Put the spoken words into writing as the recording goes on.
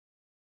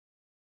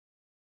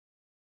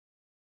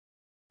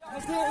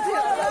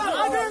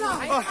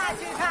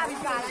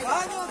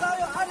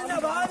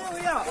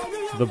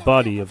The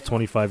body of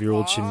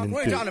 25-year-old Chit Min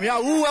Thu.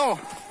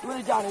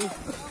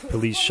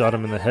 Police shot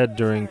him in the head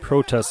during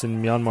protests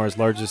in Myanmar's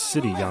largest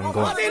city,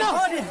 Yangon.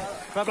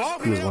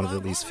 He was one of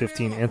at least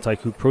 15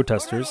 anti-coup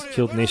protesters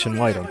killed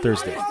nationwide on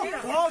Thursday.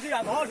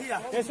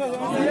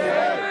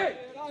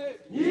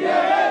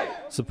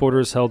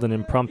 Supporters held an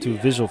impromptu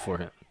vigil for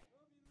him.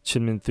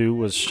 Chit Min Thu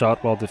was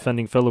shot while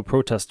defending fellow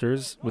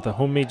protesters with a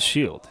homemade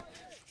shield.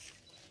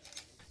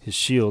 His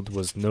shield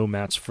was no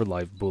match for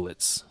live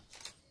bullets.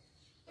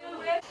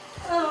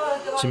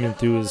 Chit Min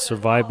Thu is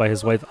survived by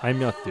his wife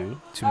Aimya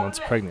Thu, 2 months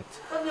pregnant.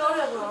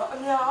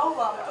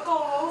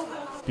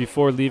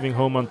 Before leaving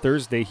home on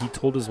Thursday, he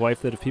told his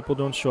wife that if people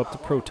don't show up to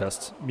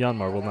protest,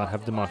 Myanmar will not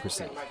have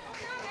democracy.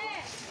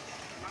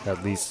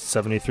 At least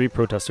 73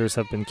 protesters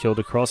have been killed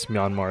across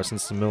Myanmar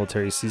since the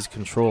military seized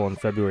control on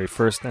February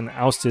 1st and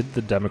ousted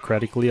the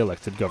democratically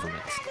elected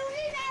government.